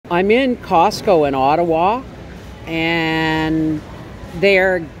I'm in Costco in Ottawa, and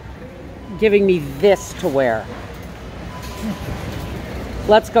they're giving me this to wear.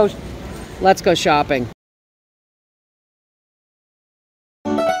 Let's go shopping.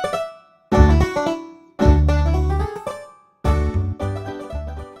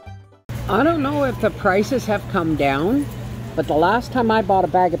 I don't know if the prices have come down, but the last time I bought a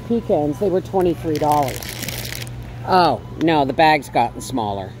bag of pecans, they were $23. Oh, no, the bag's gotten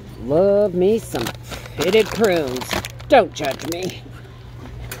smaller. Love me some pitted prunes. Don't judge me.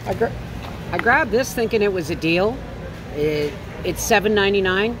 I grabbed this thinking it was a deal. It's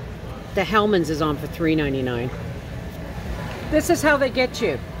 $7.99. The Hellmann's is on for $3.99. This is how they get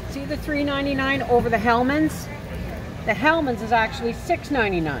you. See the $3.99 over the Hellmann's? The Hellmann's is actually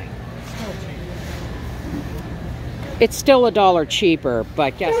 $6.99. It's still $1 cheaper,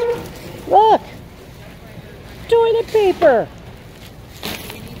 but guess what? Look! Toilet paper!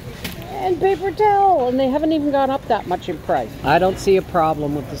 And paper towel, and they haven't even gone up that much in price. I don't see a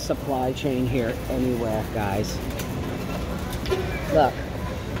problem with the supply chain here anywhere, guys. Look.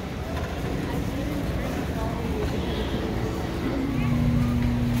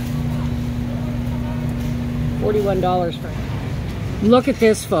 $41 for. Look at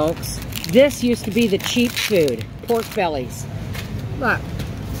this, folks. This used to be the cheap food. Pork bellies. Look.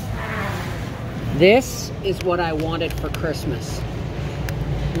 This is what I wanted for Christmas.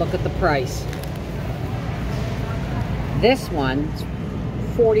 Look at the price. This one's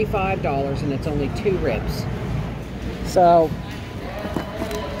 $45 and it's only 2 ribs. So,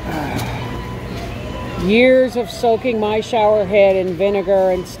 years of soaking my shower head in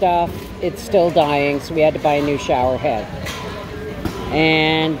vinegar and stuff, it's still dying, so we had to buy a new shower head.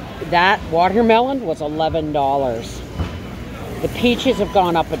 And that watermelon was $11. The peaches have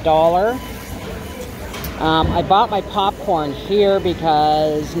gone up $1. I bought my popcorn here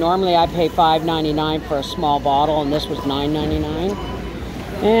because normally I pay $5.99 for a small bottle, and this was $9.99.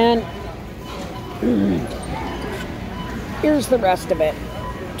 And here's the rest of it.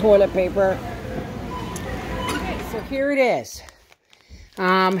 Toilet paper. Okay, so here it is.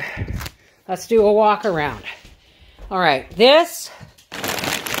 Let's do a walk around. All right, this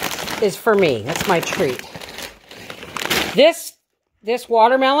is for me. That's my treat. This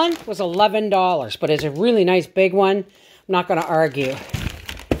watermelon was $11, but it's a really nice big one. I'm not going to argue.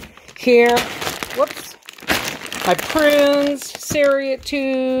 Here, whoops, my prunes, cereal,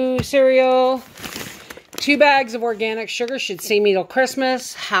 2 bags of organic sugar should see me till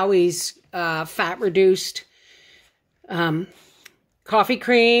Christmas. Howie's fat-reduced coffee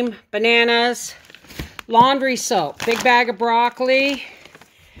cream, bananas, laundry soap, big bag of broccoli,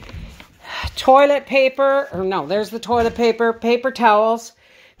 toilet paper, or no, there's the toilet paper, paper towels.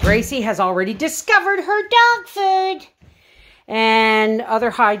 Gracie has already discovered her dog food and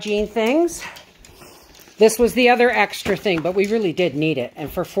other hygiene things. This was the other extra thing, but we really did need it.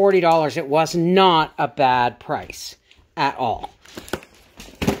 And for $40, it was not a bad price at all.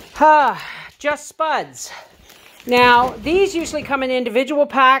 Just Spuds. Now, these usually come in individual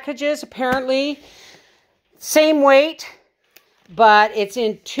packages, apparently. Same weight, but it's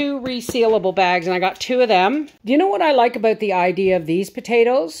in 2 resealable bags, and I got 2 of them. Do you know what I like about the idea of these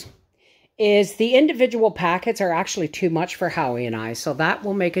potatoes? Is the individual packets are actually too much for Howie and I, so that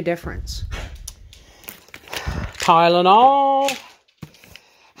will make a difference. Tylenol.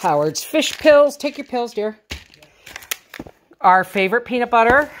 Howard's fish pills. Take your pills, dear. Our favorite peanut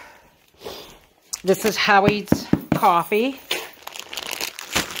butter. This is Howie's coffee.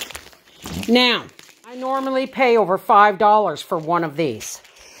 Now, I normally pay over $5 for one of these.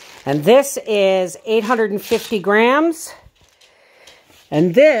 And this is 850 grams.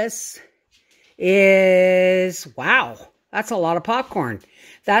 And this is, wow, that's a lot of popcorn.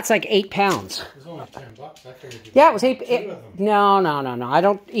 That's like 8 pounds. It was only $10. I figured you it was 8. No. I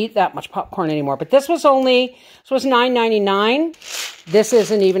don't eat that much popcorn anymore. But this was $9.99. This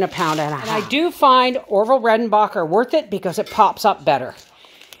isn't even £1.5 pounds. And I do find Orville Redenbacher worth it because it pops up better.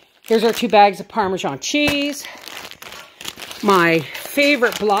 Here's our 2 bags of Parmesan cheese. My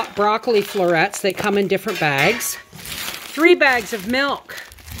favorite broccoli florets. They come in different bags. 3 bags of milk.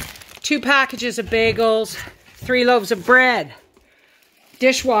 2 packages of bagels. 3 loaves of bread.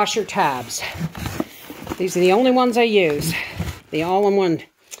 Dishwasher tabs. These are the only ones I use. The all-in-one.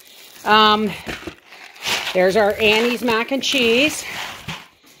 There's our Annie's mac and cheese.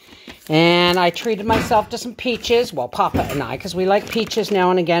 And I treated myself to some peaches. Well, Papa and I, because we like peaches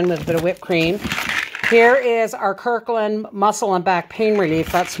now and again with a bit of whipped cream. Here is our Kirkland muscle and back pain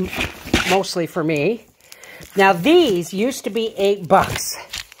relief. That's mostly for me. Now, these used to be $8.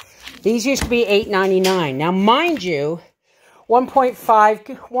 These used to be $8.99. Now, mind you,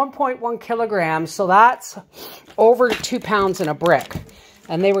 1.1 kilograms. So that's over 2 pounds in a brick.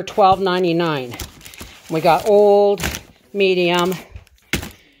 And they were $12.99. We got old, medium,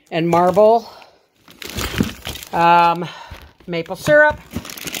 and marble. Maple syrup.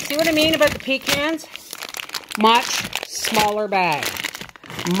 See what I mean about the pecans? Much smaller bag.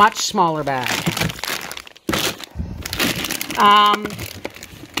 Much smaller bag.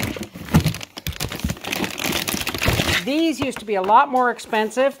 These used to be a lot more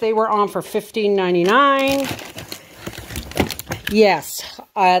expensive. They were on for $15.99. Yes,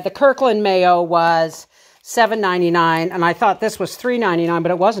 the Kirkland mayo was $7.99, and I thought this was $3.99,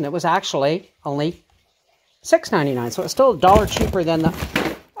 but it wasn't. It was actually only $6.99, so it's still $1 cheaper than the...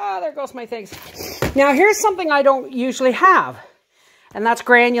 Oh, there goes my things. Now, here's something I don't usually have, and that's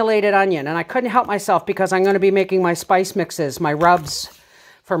granulated onion, and I couldn't help myself because I'm going to be making my spice mixes, my rubs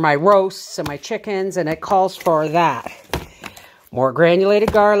for my roasts and my chickens, and it calls for that. More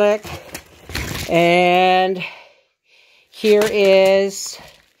granulated garlic, and here is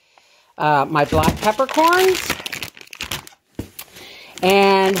my black peppercorns,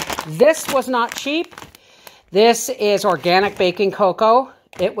 and this was not cheap. This is organic baking cocoa.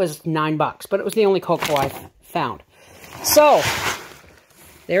 It was $9, but it was the only cocoa I found. So,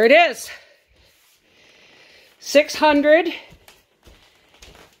 there it is.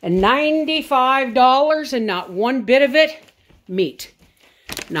 $695, and not one bit of it meat.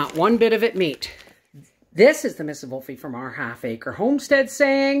 Not one bit of it meat. This is the Mrs. Wolfie from our half-acre homestead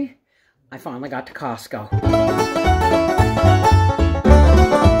saying, I finally got to Costco.